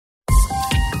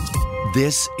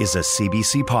This is a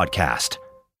CBC podcast.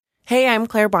 Hey, I'm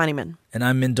Claire Bonnyman. And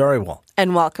I'm Min Dhariwal.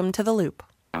 And welcome to The Loop.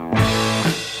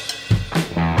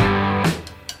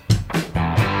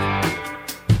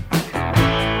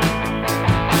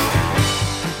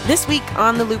 This week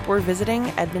on The Loop, we're visiting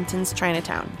Edmonton's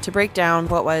Chinatown to break down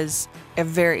what was a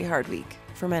very hard week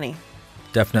for many.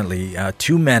 Definitely.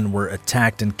 2 men were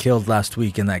attacked and killed last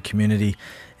week in that community.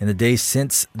 In the days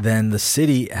since then, the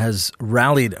city has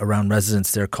rallied around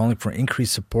residents there, calling for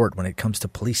increased support when it comes to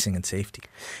policing and safety.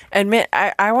 And Mitt,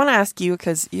 I want to ask you,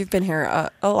 because you've been here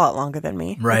a lot longer than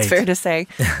me. Right. It's fair to say.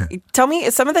 Tell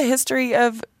me some of the history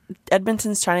of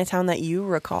Edmonton's Chinatown that you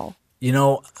recall. You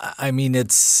know, I mean,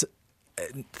 it's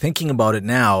thinking about it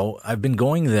now, I've been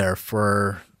going there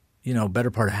for,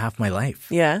 better part of half my life.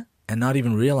 Yeah. And not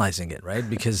even realizing it, right?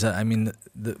 Because,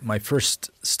 my first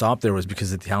stop there was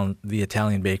because of the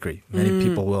Italian bakery. Many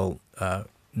people will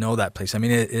know that place. I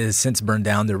mean, it has since burned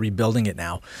down. They're rebuilding it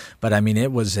now. But,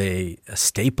 it was a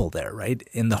staple there, right?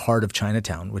 In the heart of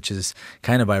Chinatown, which is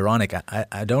kind of ironic.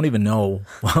 I don't even know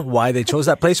why they chose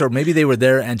that place, or maybe they were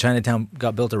there and Chinatown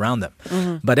got built around them.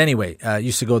 Mm-hmm. But anyway,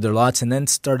 used to go there lots and then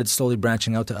started slowly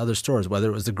branching out to other stores, whether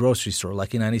it was the grocery store,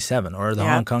 Lucky 97, or the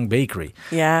Hong Kong bakery.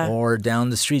 Yeah. Or down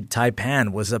the street,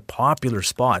 Taipan was a popular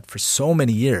spot for so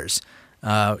many years.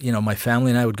 My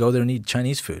family and I would go there and eat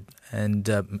Chinese food. And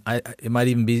it might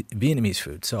even be Vietnamese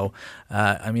food. So,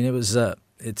 it was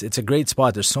it's a great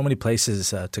spot. There's so many places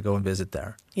to go and visit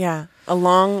there. Yeah, a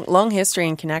long history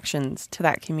and connections to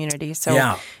that community. So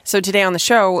today on the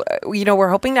show, we're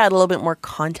hoping to add a little bit more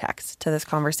context to this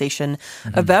conversation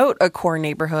about a core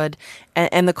neighborhood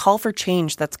and the call for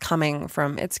change that's coming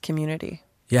from its community.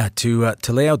 Yeah, to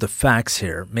lay out the facts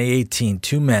here, May 18,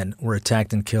 2 men were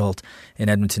attacked and killed in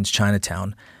Edmonton's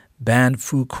Chinatown. Ban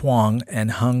Fu Kwong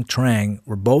and Hung Trang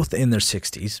were both in their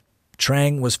 60s.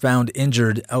 Trang was found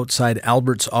injured outside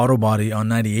Albert's Auto Body on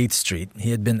 98th Street. He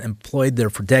had been employed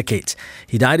there for decades.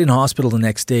 He died in hospital the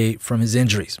next day from his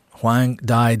injuries. Huang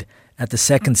died at the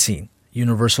second scene,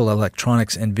 Universal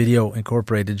Electronics and Video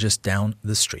Incorporated, just down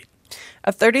the street.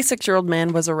 A 36-year-old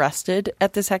man was arrested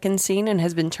at the second scene and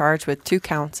has been charged with 2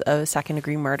 counts of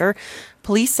second-degree murder.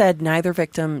 Police said neither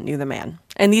victim knew the man.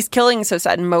 And these killings have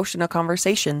set in motion a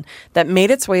conversation that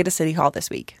made its way to City Hall this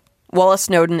week. Wallis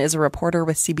Snowdon is a reporter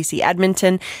with CBC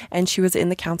Edmonton, and she was in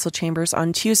the council chambers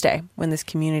on Tuesday when this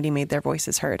community made their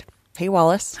voices heard. Hey,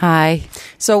 Wallis. Hi.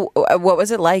 So what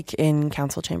was it like in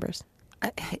council chambers?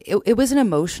 It was an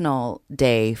emotional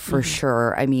day for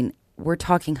sure. I mean, we're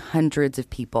talking hundreds of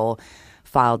people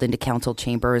filed into council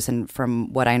chambers, and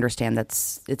from what I understand,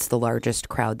 it's the largest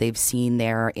crowd they've seen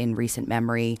there in recent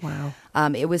memory. Wow.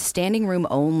 It was standing room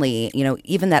only.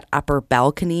 Even that upper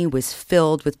balcony was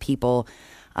filled with people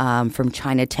from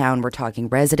Chinatown. We're talking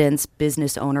residents,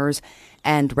 business owners,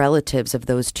 and relatives of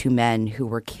those 2 men who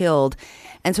were killed.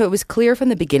 And so it was clear from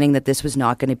the beginning that this was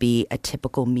not going to be a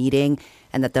typical meeting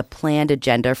and that the planned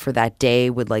agenda for that day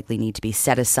would likely need to be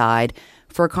set aside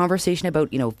for a conversation about,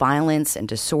 violence and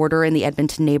disorder in the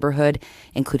Edmonton neighborhood,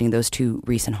 including those 2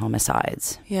 recent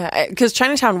homicides. Yeah, because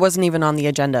Chinatown wasn't even on the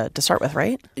agenda to start with,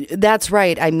 right? That's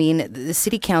right. I mean, the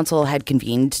city council had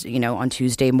convened, on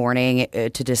Tuesday morning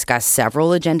to discuss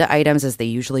several agenda items, as they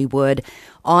usually would.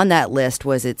 On that list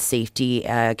was its safety,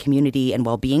 community and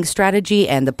well-being strategy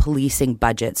and the policing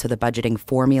budget, so the budgeting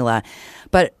formula.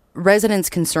 But residents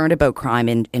concerned about crime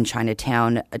in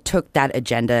Chinatown took that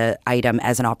agenda item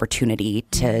as an opportunity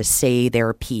to say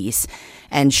their piece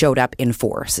and showed up in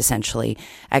force, essentially,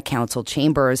 at council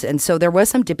chambers. And so there was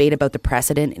some debate about the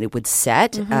precedent it would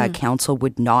set. Council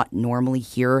would not normally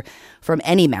hear from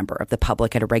any member of the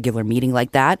public at a regular meeting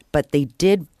like that, but they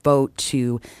did vote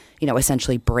to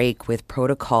essentially break with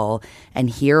protocol and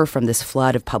hear from this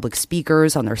flood of public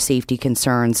speakers on their safety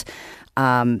concerns.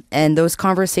 And those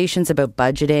conversations about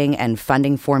budgeting and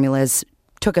funding formulas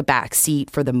took a back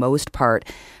seat for the most part.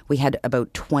 We had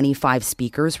about 25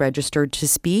 speakers registered to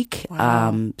speak.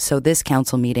 Wow. So this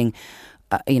council meeting,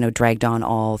 dragged on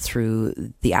all through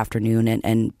the afternoon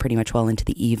and pretty much well into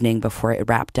the evening before it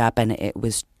wrapped up. And it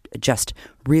was just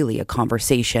really a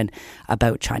conversation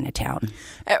about Chinatown.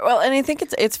 Well, and I think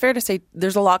it's fair to say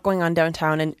there's a lot going on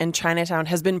downtown, and Chinatown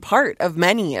has been part of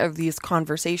many of these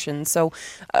conversations. So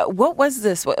what was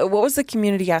this? What was the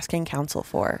community asking council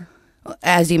for?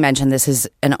 As you mentioned, this is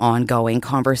an ongoing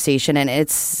conversation, and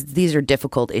these are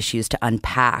difficult issues to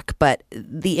unpack. But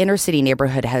the inner city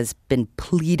neighborhood has been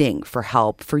pleading for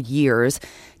help for years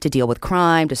to deal with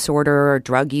crime, disorder,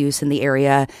 drug use in the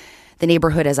area. The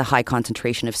neighborhood has a high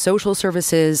concentration of social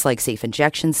services like safe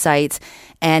injection sites,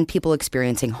 and people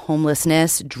experiencing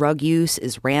homelessness. Drug use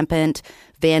is rampant.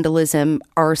 Vandalism,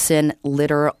 arson,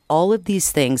 litter, all of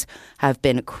these things have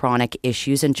been chronic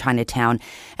issues in Chinatown.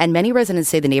 And many residents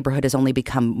say the neighborhood has only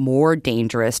become more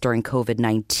dangerous during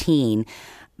COVID-19.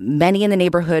 Many in the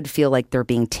neighborhood feel like they're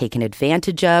being taken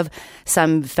advantage of.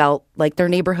 Some felt like their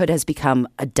neighborhood has become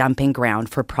a dumping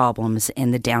ground for problems in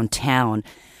the downtown.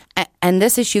 And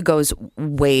this issue goes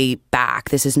way back.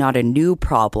 This is not a new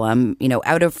problem.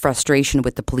 Out of frustration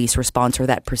with the police response or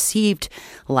that perceived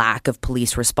lack of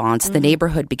police response, the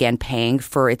neighborhood began paying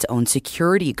for its own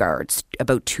security guards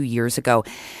about 2 years ago.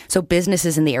 So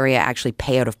businesses in the area actually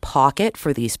pay out of pocket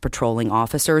for these patrolling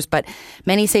officers, but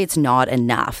many say it's not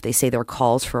enough. They say their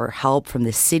calls for help from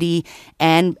the city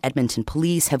and Edmonton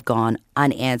police have gone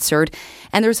unanswered.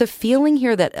 And there's a feeling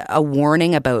here that a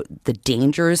warning about the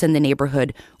dangers in the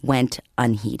neighborhood went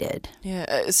unheeded.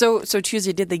 Yeah. So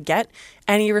Tuesday, did they get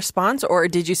any response, or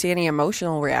did you see any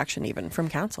emotional reaction even from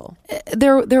council?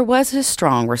 There was a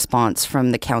strong response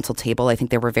from the council table. I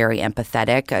think they were very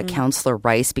empathetic. Councillor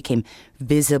Rice became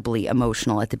visibly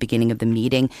emotional at the beginning of the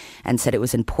meeting and said it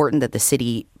was important that the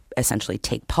city essentially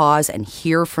take pause and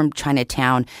hear from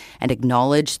Chinatown and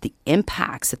acknowledge the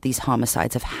impacts that these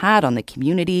homicides have had on the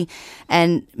community.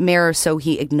 And Mayor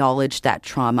Sohi acknowledged that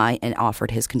trauma and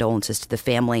offered his condolences to the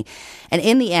family. And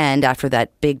in the end, after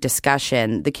that big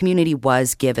discussion, the community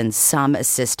was given some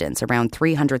assistance. Around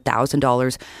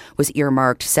 $300,000 was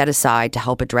earmarked, set aside to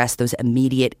help address those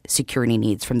immediate security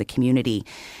needs from the community.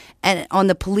 And on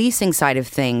the policing side of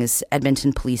things,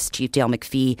 Edmonton Police Chief Dale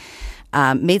McPhee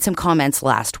made some comments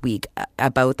last week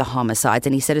about the homicides,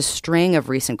 and he said a string of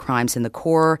recent crimes in the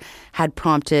core had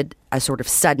prompted a sort of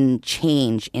sudden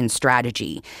change in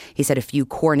strategy. He said a few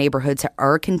core neighborhoods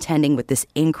are contending with this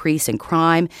increase in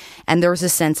crime, and there's a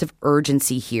sense of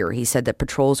urgency here. He said that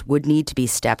patrols would need to be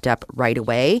stepped up right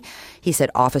away. He said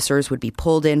officers would be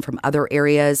pulled in from other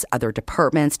areas, other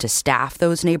departments to staff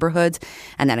those neighborhoods,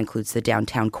 and that includes the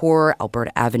downtown core,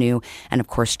 Alberta Avenue, and of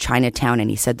course Chinatown. And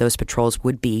he said those patrols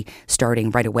would be starting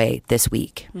right away this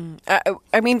week.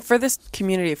 I mean, for this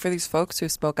community, for these folks who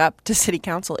spoke up to City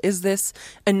Council, is this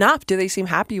enough? Do they seem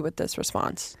happy with this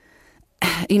response?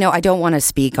 I don't want to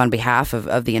speak on behalf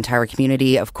of the entire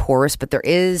community, of course, but there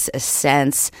is a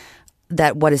sense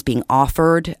that what is being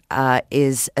offered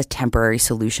is a temporary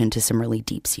solution to some really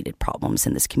deep-seated problems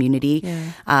in this community.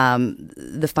 Yeah.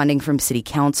 The funding from City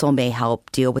Council may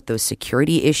help deal with those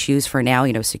security issues for now,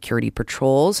 security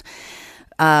patrols.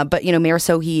 But Mayor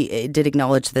Sohi did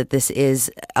acknowledge that this is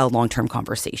a long-term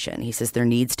conversation. He says there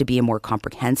needs to be a more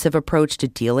comprehensive approach to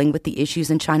dealing with the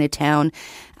issues in Chinatown.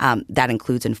 That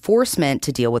includes enforcement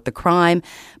to deal with the crime,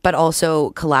 but also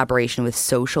collaboration with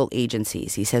social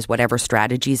agencies. He says whatever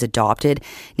strategy is adopted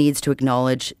needs to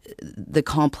acknowledge the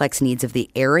complex needs of the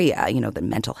area, the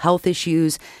mental health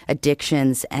issues,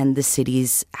 addictions, and the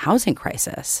city's housing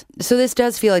crisis. So this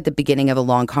does feel like the beginning of a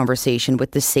long conversation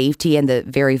with the safety and the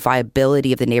very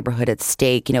viability of the neighborhood at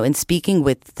stake. In speaking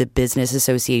with the business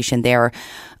association there,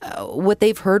 what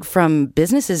they've heard from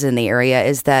businesses in the area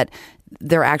is that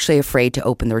they're actually afraid to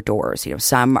open their doors.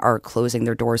 Some are closing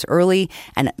their doors early,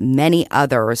 and many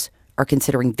others are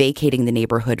considering vacating the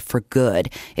neighborhood for good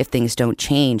if things don't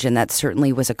change. And that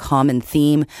certainly was a common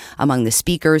theme among the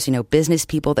speakers, business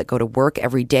people that go to work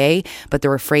every day, but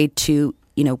they're afraid to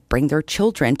bring their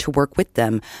children to work with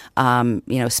them,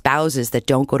 spouses that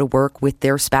don't go to work with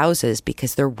their spouses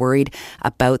because they're worried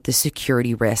about the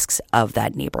security risks of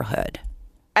that neighborhood.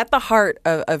 At the heart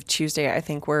of Tuesday, I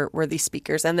think, were these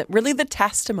speakers and really the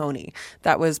testimony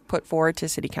that was put forward to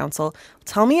City Council.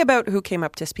 Tell me about who came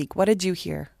up to speak. What did you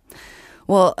hear?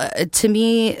 Well, to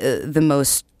me, the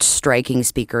most striking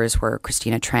speakers were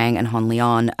Christina Trang and Han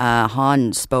Leon.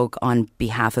 Han spoke on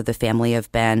behalf of the family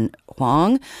of Ben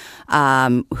Huang,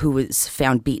 who was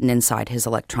found beaten inside his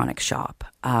electronics shop.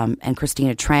 And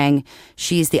Christina Trang,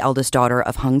 she's the eldest daughter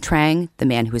of Hung Trang, the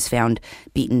man who was found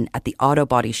beaten at the auto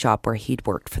body shop where he'd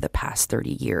worked for the past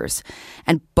 30 years.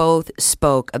 And both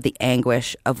spoke of the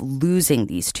anguish of losing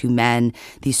these two men,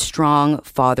 these strong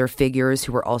father figures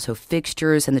who were also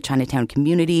fixtures in the Chinatown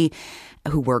community,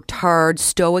 who worked hard,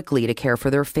 stoically to care for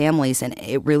their families. And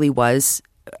it really was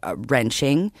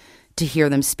wrenching to hear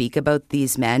them speak about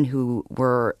these men who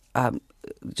were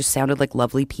just sounded like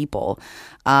lovely people.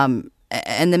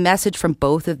 And the message from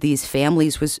both of these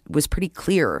families was pretty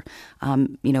clear.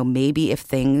 Maybe if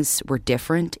things were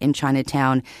different in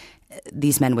Chinatown,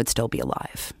 these men would still be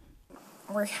alive.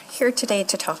 We're here today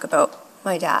to talk about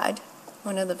my dad,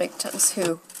 one of the victims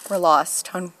who were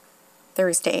lost on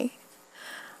Thursday.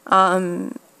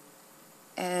 And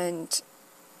and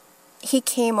he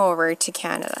came over to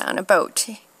Canada on a boat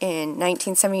in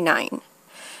 1979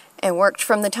 and worked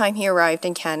from the time he arrived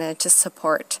in Canada to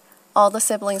support all the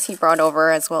siblings he brought over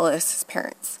as well as his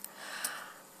parents.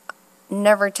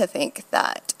 Never to think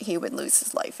that he would lose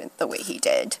his life in the way he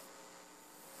did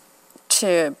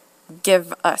to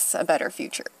give us a better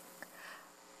future.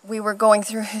 We were going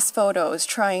through his photos,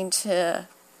 trying to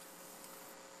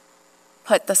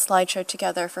put the slideshow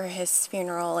together for his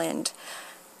funeral, and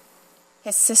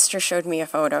his sister showed me a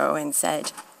photo and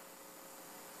said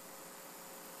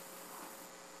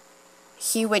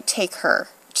he would take her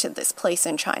to this place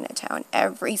in Chinatown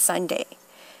every Sunday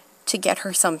to get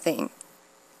her something,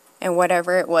 and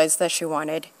whatever it was that she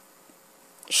wanted,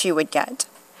 she would get.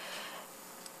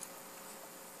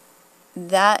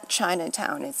 That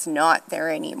Chinatown is not there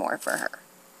anymore for her.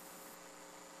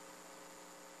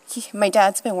 My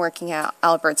dad's been working at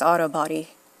Albert's Auto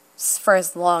Body for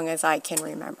as long as I can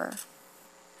remember.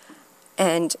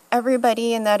 And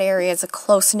everybody in that area is a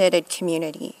close-knitted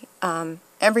community.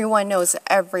 Everyone knows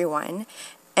everyone,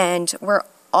 and we're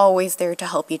always there to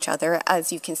help each other,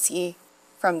 as you can see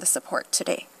from the support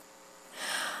today.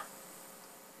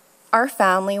 Our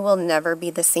family will never be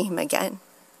the same again.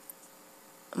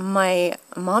 My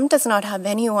mom does not have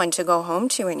anyone to go home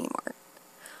to anymore.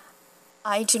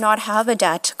 I do not have a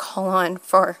dad to call on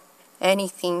for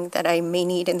anything that I may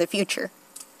need in the future.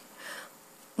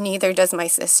 Neither does my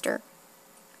sister.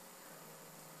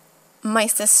 My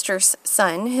sister's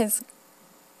son, his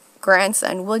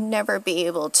grandson, will never be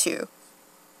able to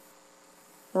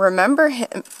remember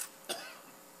him.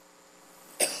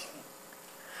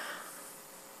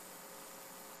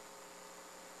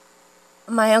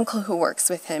 My uncle who works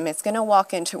with him is going to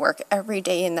walk into work every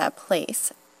day in that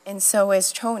place, and so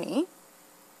is Tony,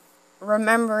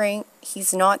 remembering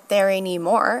he's not there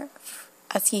anymore,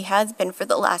 as he has been for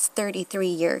the last 33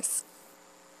 years.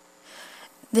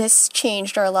 This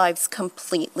changed our lives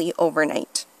completely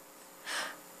overnight.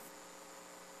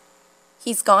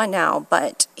 He's gone now,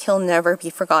 but he'll never be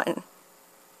forgotten.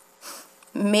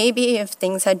 Maybe if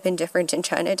things had been different in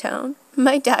Chinatown,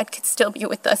 my dad could still be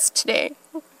with us today.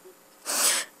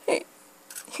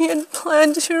 He had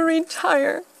planned to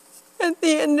retire at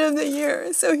the end of the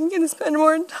year so he can spend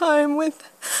more time with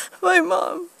my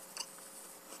mom.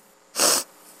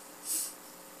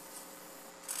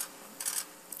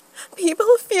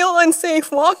 People feel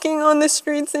unsafe walking on the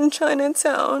streets in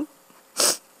Chinatown.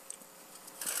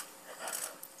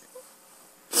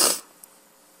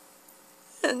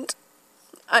 And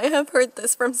I have heard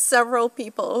this from several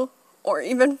people, or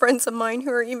even friends of mine,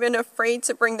 who are even afraid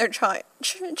to bring their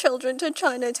children to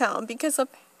Chinatown because of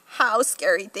how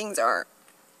scary things are.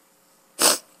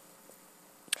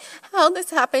 How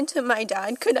this happened to my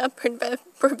dad could have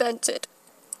prevented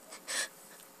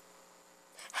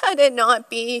had it not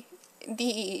be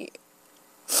the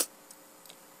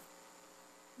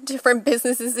different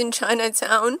businesses in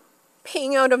Chinatown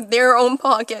paying out of their own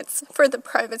pockets for the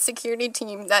private security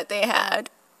team that they had.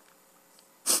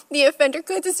 The offender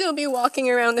could still be walking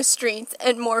around the streets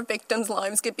and more victims'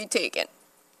 lives could be taken.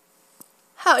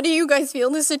 How do you guys feel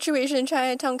the situation in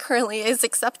Chinatown currently is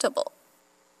acceptable?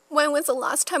 When was the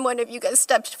last time one of you guys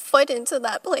stepped foot into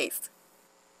that place?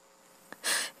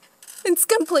 It's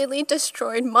completely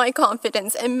destroyed my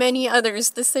confidence and many others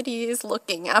the city is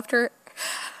looking after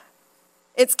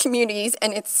its communities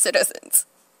and its citizens.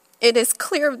 It is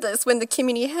clear of this when the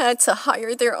community had to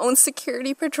hire their own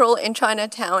security patrol in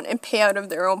Chinatown and pay out of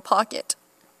their own pocket.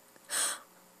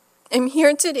 I'm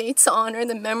here today to honor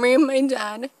the memory of my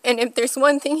dad, and if there's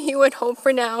one thing he would hope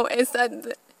for now is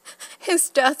that his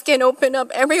death can open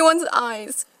up everyone's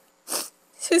eyes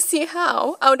to see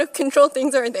how out of control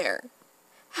things are there.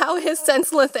 How his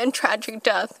senseless and tragic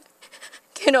death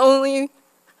can not only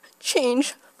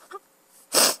change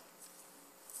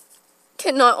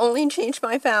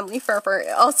my family forever,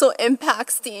 it also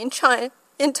impacts the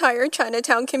entire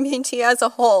Chinatown community as a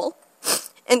whole,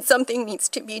 and something needs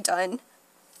to be done.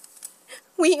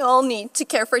 We all need to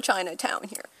care for Chinatown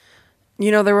here. You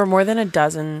know, there were more than a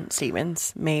dozen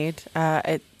statements made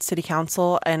at City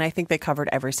Council, and I think they covered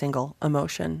every single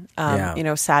emotion. You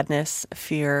know, sadness,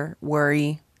 fear,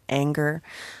 worry, anger.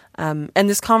 And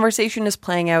this conversation is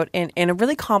playing out in a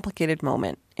really complicated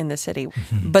moment in the city.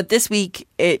 But this week,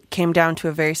 it came down to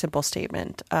a very simple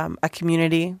statement. A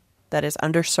community that is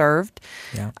underserved,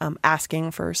 asking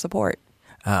for support.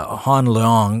 Han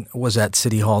Leong was at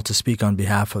City Hall to speak on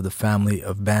behalf of the family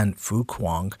of Ban Fu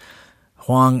Kwong.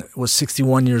 Huang was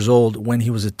 61 years old when he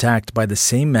was attacked by the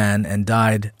same man and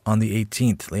died on the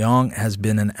 18th. Leong has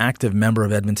been an active member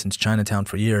of Edmonton's Chinatown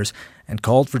for years and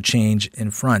called for change in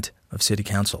front of City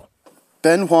Council.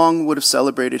 Ben Huang would have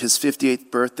celebrated his 58th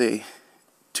birthday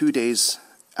 2 days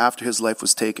after his life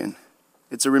was taken.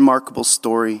 It's a remarkable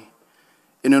story.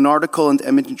 In an article in the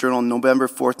Edmonton Journal on November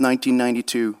 4th,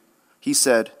 1992, he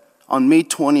said, "On May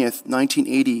 20th,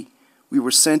 1980, we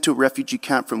were sent to a refugee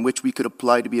camp from which we could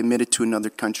apply to be admitted to another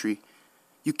country.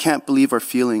 You can't believe our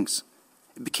feelings.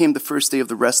 It became the first day of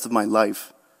the rest of my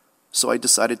life, so I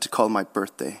decided to call my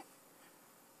birthday."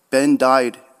 Ben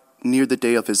died near the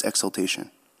day of his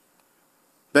exaltation.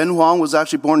 Ben Huang was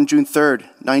actually born on June 3rd,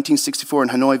 1964 in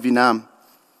Hanoi, Vietnam.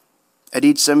 At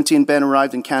age 17, Ben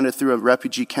arrived in Canada through a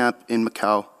refugee camp in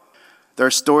Macau. There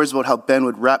are stories about how Ben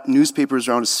would wrap newspapers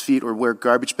around his feet or wear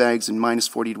garbage bags in minus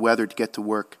 40 weather to get to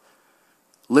work.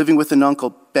 Living with an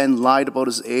uncle, Ben lied about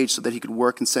his age so that he could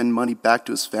work and send money back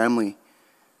to his family.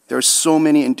 There are so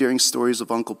many endearing stories of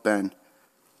Uncle Ben.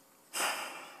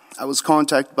 I was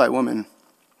contacted by a woman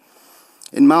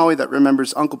in Maui that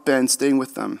remembers Uncle Ben staying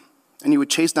with them, and he would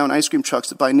chase down ice cream trucks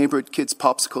to buy neighborhood kids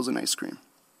popsicles and ice cream.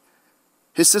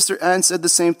 His sister Anne said the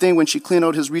same thing when she cleaned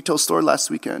out his retail store last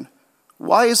weekend.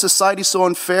 Why is society so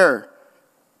unfair?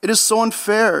 It is so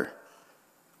unfair.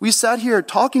 We sat here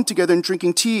talking together and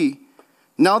drinking tea.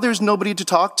 Now there's nobody to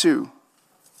talk to.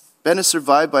 Ben is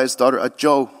survived by his daughter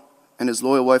Jo and his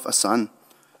loyal wife Asan.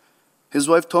 His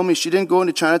wife told me she didn't go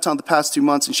into Chinatown the past 2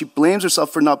 months and she blames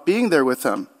herself for not being there with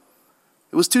him.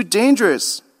 It was too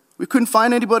dangerous. We couldn't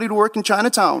find anybody to work in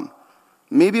Chinatown.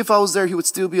 Maybe if I was there, he would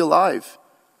still be alive.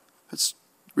 That's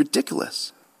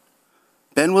ridiculous.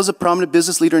 Ben was a prominent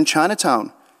business leader in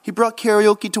Chinatown. He brought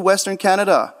karaoke to Western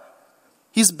Canada.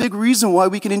 He's a big reason why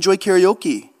we can enjoy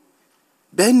karaoke.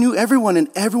 Ben knew everyone and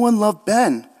everyone loved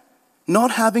Ben.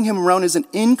 Not having him around is an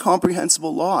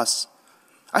incomprehensible loss.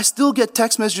 I still get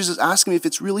text messages asking me if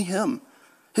it's really him.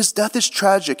 His death is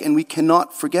tragic and we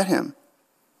cannot forget him.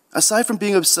 Aside from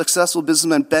being a successful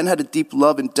businessman, Ben had a deep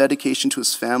love and dedication to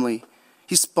his family.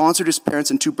 He sponsored his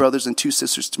parents and 2 brothers and 2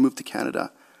 sisters to move to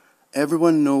Canada.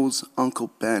 Everyone knows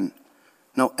Uncle Ben.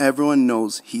 Now everyone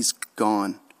knows he's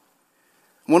gone.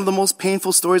 One of the most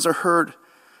painful stories I heard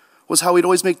was how he'd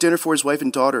always make dinner for his wife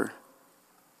and daughter.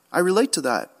 I relate to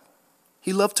that.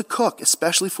 He loved to cook,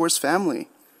 especially for his family.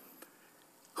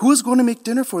 Who is going to make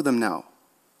dinner for them now?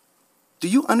 Do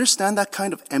you understand that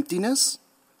kind of emptiness?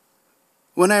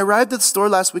 When I arrived at the store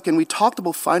last weekend, we talked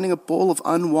about finding a bowl of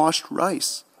unwashed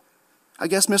rice. I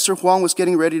guess Mr. Huang was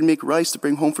getting ready to make rice to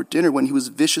bring home for dinner when he was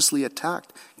viciously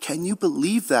attacked. Can you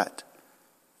believe that?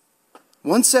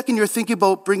 1 second you're thinking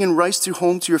about bringing rice to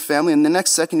home to your family, and the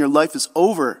next second your life is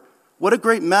over. What a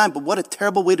great man, but what a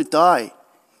terrible way to die.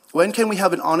 When can we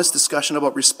have an honest discussion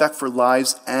about respect for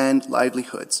lives and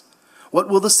livelihoods? What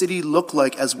will the city look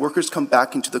like as workers come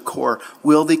back into the core?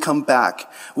 Will they come back?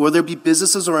 Will there be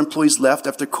businesses or employees left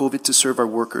after COVID to serve our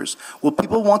workers? Will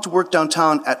people want to work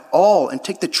downtown at all and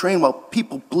take the train while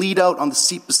people bleed out on the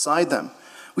seat beside them?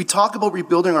 We talk about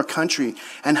rebuilding our country,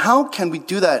 and how can we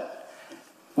do that?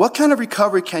 What kind of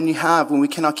recovery can you have when we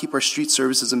cannot keep our street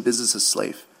services and businesses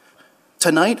safe?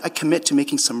 Tonight, I commit to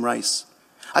making some rice.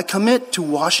 I commit to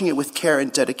washing it with care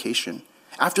and dedication.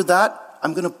 After that,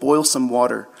 I'm going to boil some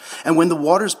water. And when the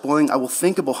water is boiling, I will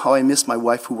think about how I miss my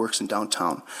wife who works in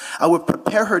downtown. I will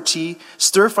prepare her tea,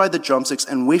 stir-fry the drumsticks,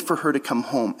 and wait for her to come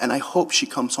home. And I hope she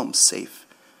comes home safe.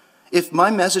 If my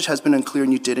message has been unclear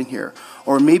and you didn't hear,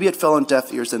 or maybe it fell on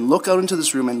deaf ears, then look out into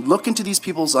this room and look into these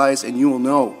people's eyes and you will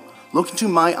know. Look into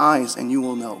my eyes and you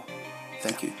will know.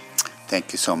 Thank you.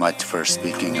 Thank you so much for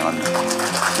speaking on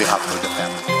behalf of the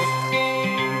family.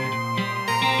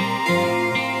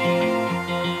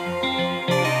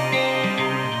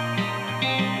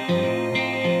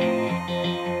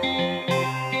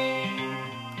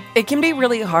 It can be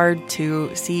really hard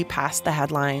to see past the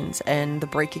headlines and the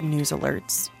breaking news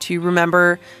alerts to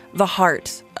remember the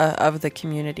heart of the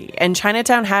community. And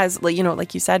Chinatown has,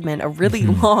 like you said, Min, a really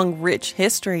long, rich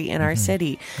history in our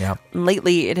city. Yep.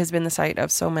 Lately, it has been the site of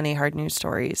so many hard news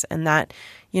stories. And that,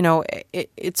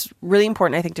 it's really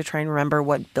important, I think, to try and remember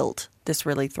what built this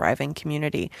really thriving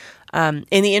community. In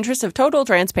the interest of total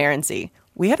transparency,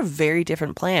 we had a very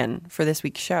different plan for this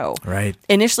week's show. Right.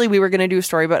 Initially, we were going to do a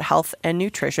story about health and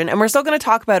nutrition, and we're still going to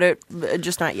talk about it,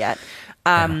 just not yet.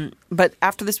 But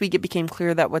after this week, it became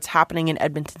clear that what's happening in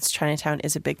Edmonton's Chinatown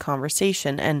is a big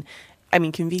conversation. And I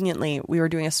mean, conveniently, we were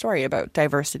doing a story about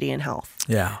diversity and health.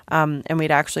 Yeah. And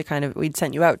we'd actually we'd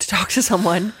sent you out to talk to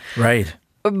someone. Right.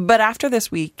 But after this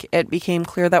week, it became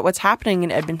clear that what's happening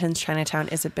in Edmonton's Chinatown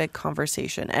is a big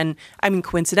conversation. And I mean,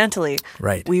 coincidentally,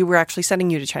 right, we were actually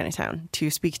sending you to Chinatown to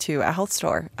speak to a health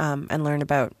store and learn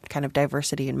about kind of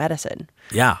diversity in medicine.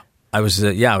 Yeah. I was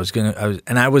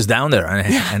down there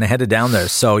and I headed down there.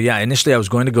 So yeah, initially I was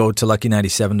going to go to Lucky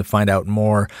 97 to find out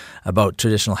more about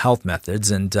traditional health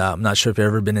methods, and I'm not sure if you've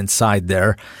ever been inside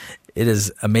there. It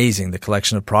is amazing, the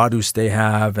collection of produce they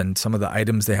have and some of the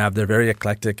items they have. They're very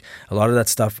eclectic. A lot of that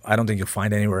stuff I don't think you'll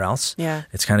find anywhere else. Yeah.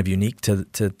 It's kind of unique to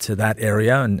that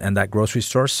area and that grocery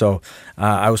store. So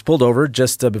I was pulled over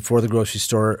just before the grocery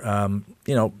store,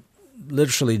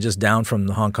 literally just down from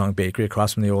the Hong Kong bakery,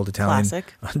 across from the old Italian,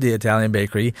 Classic. the Italian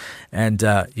bakery. And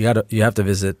you have to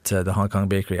visit the Hong Kong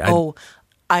bakery.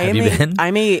 Have you been?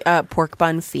 I'm a pork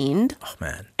bun fiend. Oh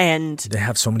man! And they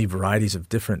have so many varieties of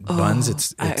different buns.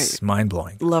 It's mind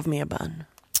blowing. Love me a bun.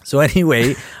 So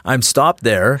anyway, I'm stopped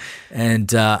there,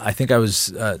 and I think I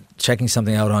was checking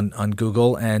something out on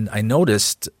Google, and I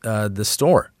noticed the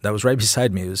store that was right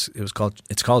beside me. It's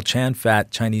called Chan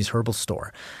Fat Chinese Herbal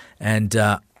Store, and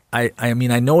I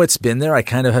mean I know it's been there. I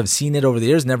kind of have seen it over the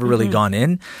years, never really gone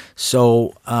in.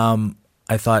 So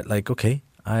I thought like, okay.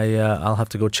 I'll have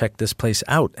to go check this place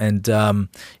out, and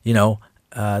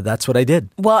that's what I did.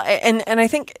 Well, and I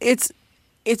think it's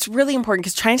really important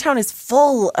because Chinatown is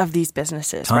full of these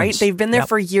businesses, Tons. right? They've been there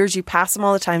for years. You pass them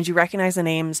all the time. You recognize the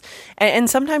names, and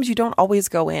sometimes you don't always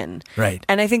go in. Right.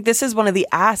 And I think this is one of the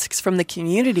asks from the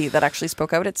community that actually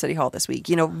spoke out at City Hall this week.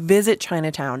 Visit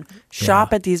Chinatown,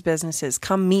 shop at these businesses,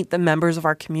 come meet the members of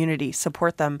our community,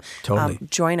 support them, Totally.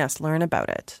 Join us, learn about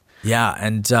it. Yeah,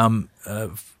 and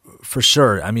for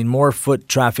sure. I mean, more foot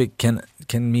traffic can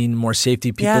mean more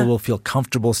safety. People will feel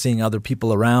comfortable seeing other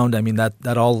people around. I mean,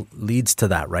 that all leads to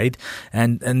that, right?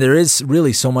 And there is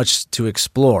really so much to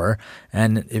explore,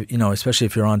 and especially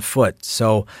if you're on foot.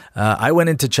 So I went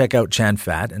in to check out Chan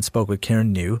Fat and spoke with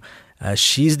Karen New.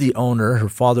 She's the owner. Her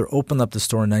father opened up the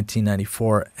store in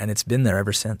 1994, and it's been there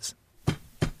ever since.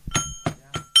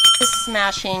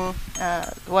 Smashing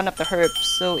one of the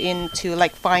herbs into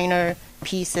like finer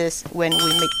pieces when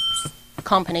we make a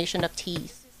combination of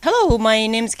teas. Hello, my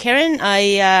name's Karen.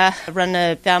 I run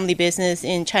a family business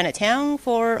in Chinatown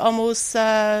for almost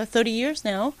 30 years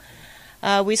now.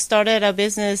 We started our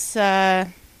business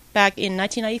back in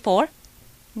 1994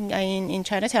 in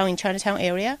Chinatown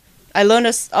area. I learned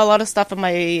a lot of stuff from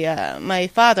my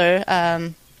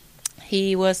father.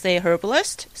 He was a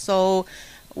herbalist, so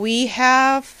we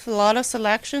have a lot of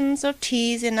selections of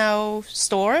teas in our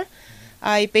store.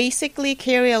 I basically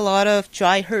carry a lot of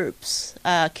dry herbs,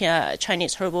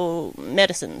 Chinese herbal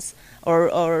medicines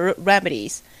or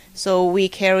remedies. So we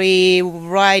carry a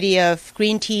variety of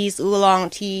green teas,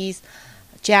 oolong teas,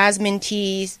 jasmine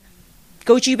teas,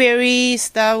 goji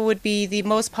berries. That would be the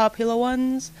most popular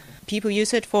ones. People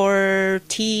use it for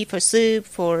tea, for soup,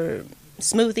 for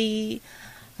smoothie.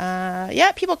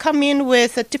 People come in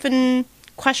with different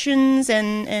questions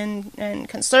and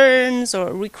concerns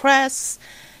or requests.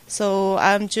 So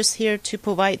I'm just here to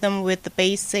provide them with the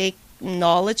basic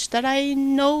knowledge that I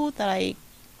know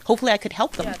hopefully I could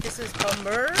help them. Yeah, this is called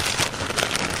myrrh. You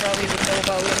probably would know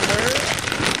about myrrh.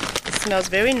 It smells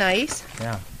very nice.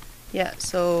 Yeah. Yeah,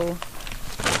 so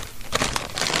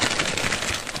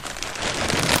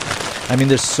I mean,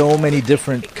 there's so many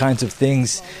different kinds of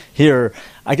things here.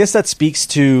 I guess that speaks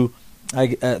to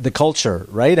the culture,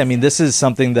 right? I mean, this is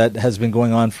something that has been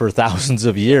going on for thousands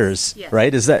of years, yes.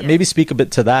 Right? Is that maybe speak a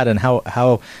bit to that and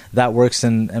how that works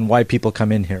and why people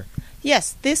come in here?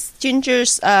 Yes, this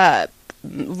ginger's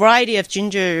variety of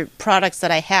ginger products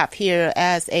that I have here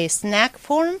as a snack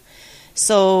form.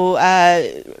 So,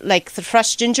 like the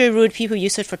fresh ginger root, people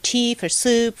use it for tea, for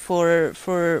soup, for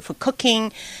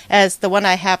cooking. As the one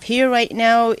I have here right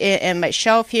now in my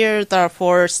shelf here, they're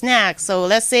for snacks. So,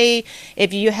 let's say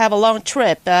if you have a long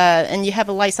trip and you have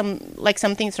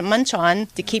some things to munch on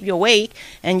to keep you awake,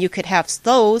 and you could have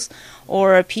those.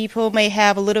 Or people may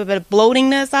have a little bit of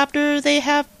bloatingness after they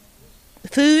have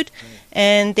food,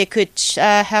 and they could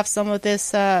have some of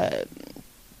this.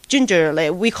 Ginger,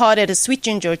 like we call it a sweet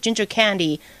ginger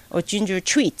candy, or ginger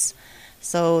treats.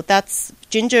 So that's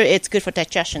ginger. It's good for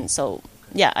digestion. So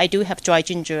yeah, I do have dry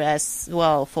ginger as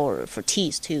well for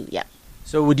teas too. Yeah.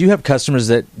 So would you have customers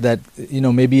that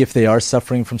maybe if they are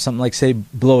suffering from something like, say,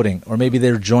 bloating, or maybe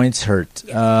their joints hurt,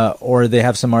 or they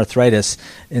have some arthritis,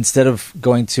 instead of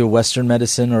going to a Western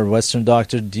medicine or a Western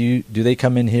doctor, do they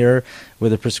come in here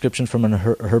with a prescription from a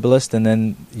herbalist, and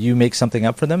then you make something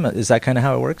up for them? Is that kind of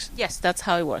how it works? Yes, that's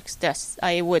how it works. Yes,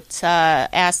 I would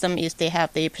ask them if they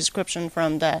have the prescription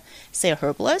from a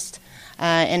herbalist,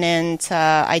 and then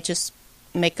I just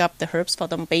make up the herbs for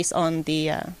them based on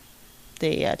the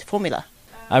formula.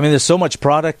 I mean, there's so much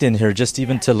product in here. Just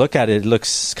even to look at it, it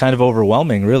looks kind of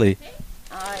overwhelming, really.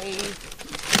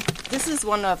 This is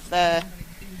one of the.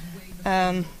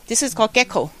 This is called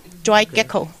gecko, dried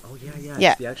gecko. Yeah.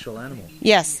 Yeah. It's the actual animal.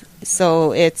 Yes.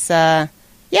 So it's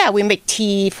we make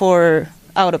tea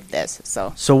out of this.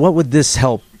 So what would this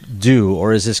help do,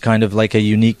 or is this kind of like a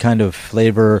unique kind of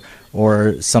flavor,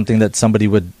 or something that somebody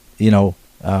would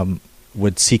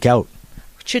would seek out?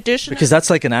 Traditional. Because that's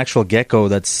like an actual gecko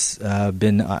that's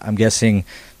been, I'm guessing,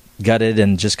 gutted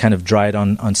and just kind of dried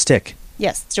on stick.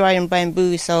 Yes, dry on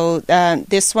bamboo. So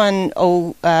this one,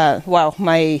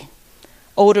 my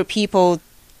older people,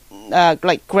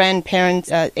 like grandparents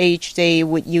age, they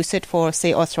would use it for,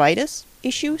 say, arthritis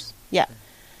issues. Yeah.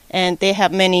 And they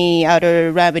have many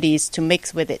other remedies to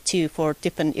mix with it, too, for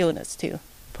different ailments, too.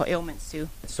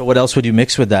 So what else would you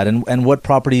mix with that? And what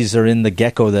properties are in the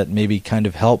gecko that maybe kind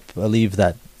of help alleviate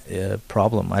that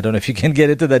problem? I don't know if you can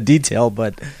get into that detail,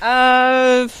 but...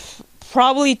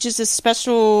 Probably just a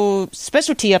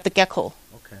specialty of the gecko.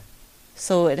 Okay.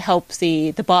 So it helps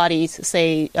the bodies,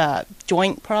 say,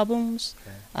 joint problems,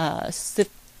 stiff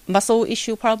muscle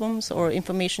issue problems, or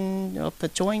inflammation of the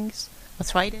joints,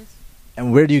 arthritis.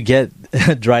 And where do you get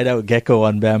dried out gecko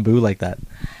on bamboo like that?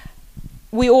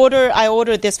 I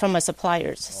order this from my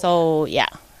suppliers. So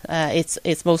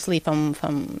it's mostly from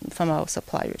our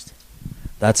suppliers.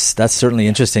 That's certainly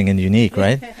interesting and unique,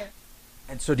 right?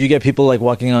 And so do you get people like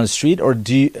walking on the street, or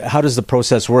how does the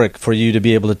process work for you to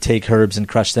be able to take herbs and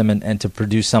crush them and to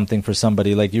produce something for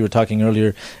somebody? Like you were talking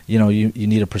earlier, you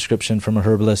need a prescription from a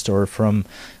herbalist or from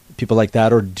people like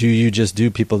that, or do you just do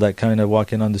people that kind of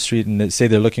walk in on the street and they say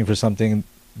they're looking for something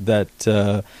that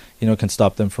can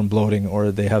stop them from bloating,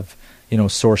 or they have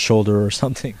sore shoulder or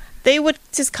something? They would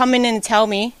just come in and tell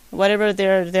me whatever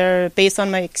they're based on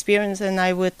my experience, and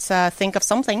I would think of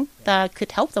something that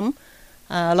could help them.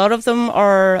 A lot of them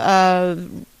are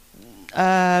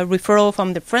referral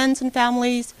from their friends and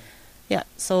families. Yeah,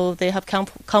 so they have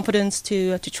confidence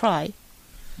to try.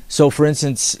 So, for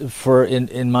instance,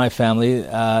 in my family,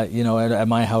 at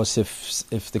my house,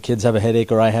 if the kids have a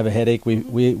headache or I have a headache,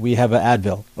 we have an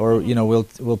Advil, or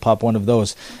we'll pop one of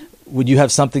those. Would you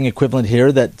have something equivalent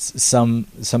here that some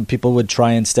people would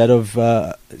try instead of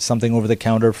something over the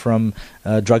counter from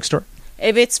a drugstore?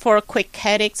 If it's for quick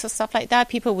headaches or stuff like that,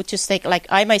 people would just take, like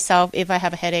I myself, if I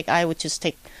have a headache, I would just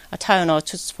take a Tylenol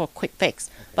just for a quick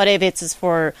fix. But if it's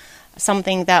for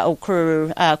something that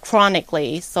occur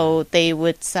chronically, so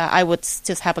I would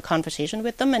just have a conversation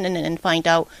with them and find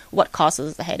out what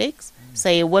causes the headaches.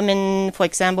 Say women, for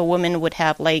example, would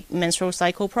have like menstrual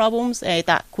cycle problems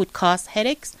that could cause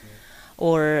headaches,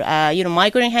 or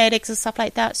migraine headaches and stuff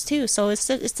like that too. So it's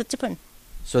different.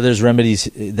 So there's remedies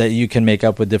that you can make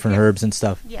up with different herbs and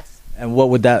stuff. Yes. And what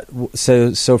would that?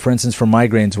 So for instance, for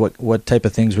migraines, what type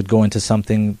of things would go into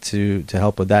something to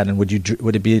help with that? And would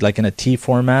it be like in a tea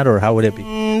format, or how would it be?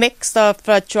 Mix of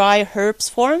dry herbs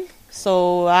form.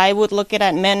 So I would look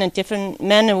at men and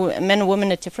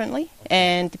women differently,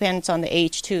 and depends on the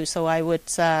age too. So I would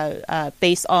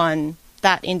based on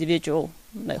that individual,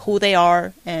 like who they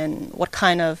are and what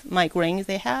kind of migraines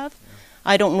they have.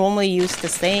 I don't normally use the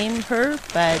same herb,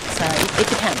 but it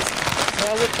depends. So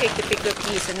I would take the bigger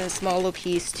piece and a smaller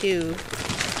piece too.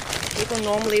 People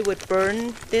normally would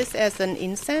burn this as an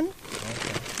incense.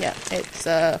 Okay. Yeah, it's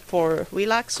for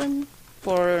relaxation,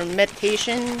 for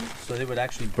meditation. So they would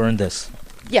actually burn this?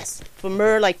 Yes, for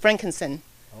myrrh, like frankincense.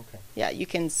 Okay. Yeah, you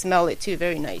can smell it too,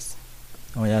 very nice.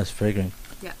 Oh yeah, it's fragrant.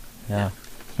 Yeah. Yeah.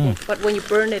 But when you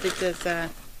burn it,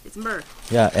 it's myrrh.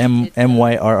 Yeah,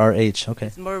 MYRRH. Okay.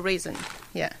 It's myrrh raisin.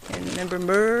 Yeah, and remember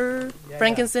myrrh,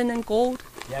 frankincense, and gold.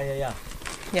 Yeah.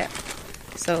 Yeah.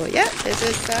 So this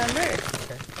is myrrh.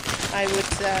 Okay. I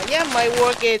would my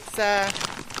work is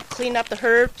clean up the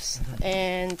herbs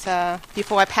and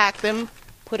before I pack them,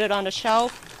 put it on the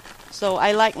shelf. So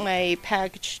I like my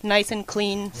package nice and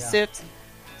clean, sipped,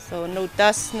 so no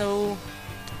dust, no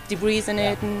debris in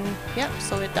it, and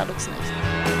so that looks nice.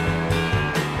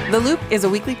 The Loop is a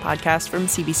weekly podcast from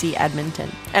CBC Edmonton,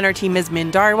 and our team is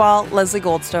Min Dhariwal, Leslie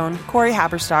Goldstone, Corey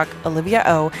Haberstock, Olivia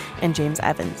O, and James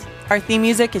Evans. Our theme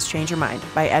music is Change Your Mind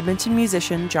by Edmonton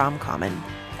musician John Common.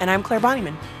 And I'm Claire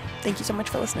Bonnyman. Thank you so much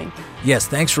for listening. Yes,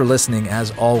 thanks for listening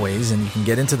as always, and you can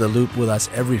get into The Loop with us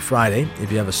every Friday. If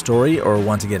you have a story or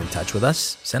want to get in touch with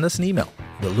us, send us an email,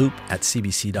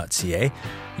 theloop@cbc.ca.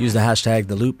 Use the hashtag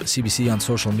TheLoopCBC on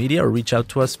social media, or reach out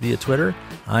to us via Twitter.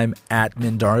 I'm at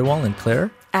Min Dhariwal, and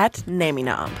Claire? At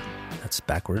Naminob. That's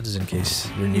backwards in case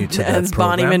you're new to the It's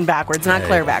program. Bonnyman backwards, not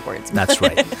Claire backwards. That's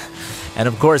right. And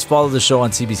of course, follow the show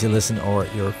on CBC Listen or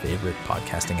your favorite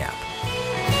podcasting app.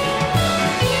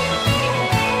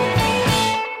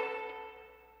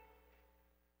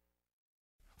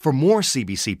 For more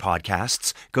CBC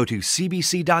podcasts, go to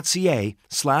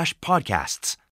cbc.ca/podcasts.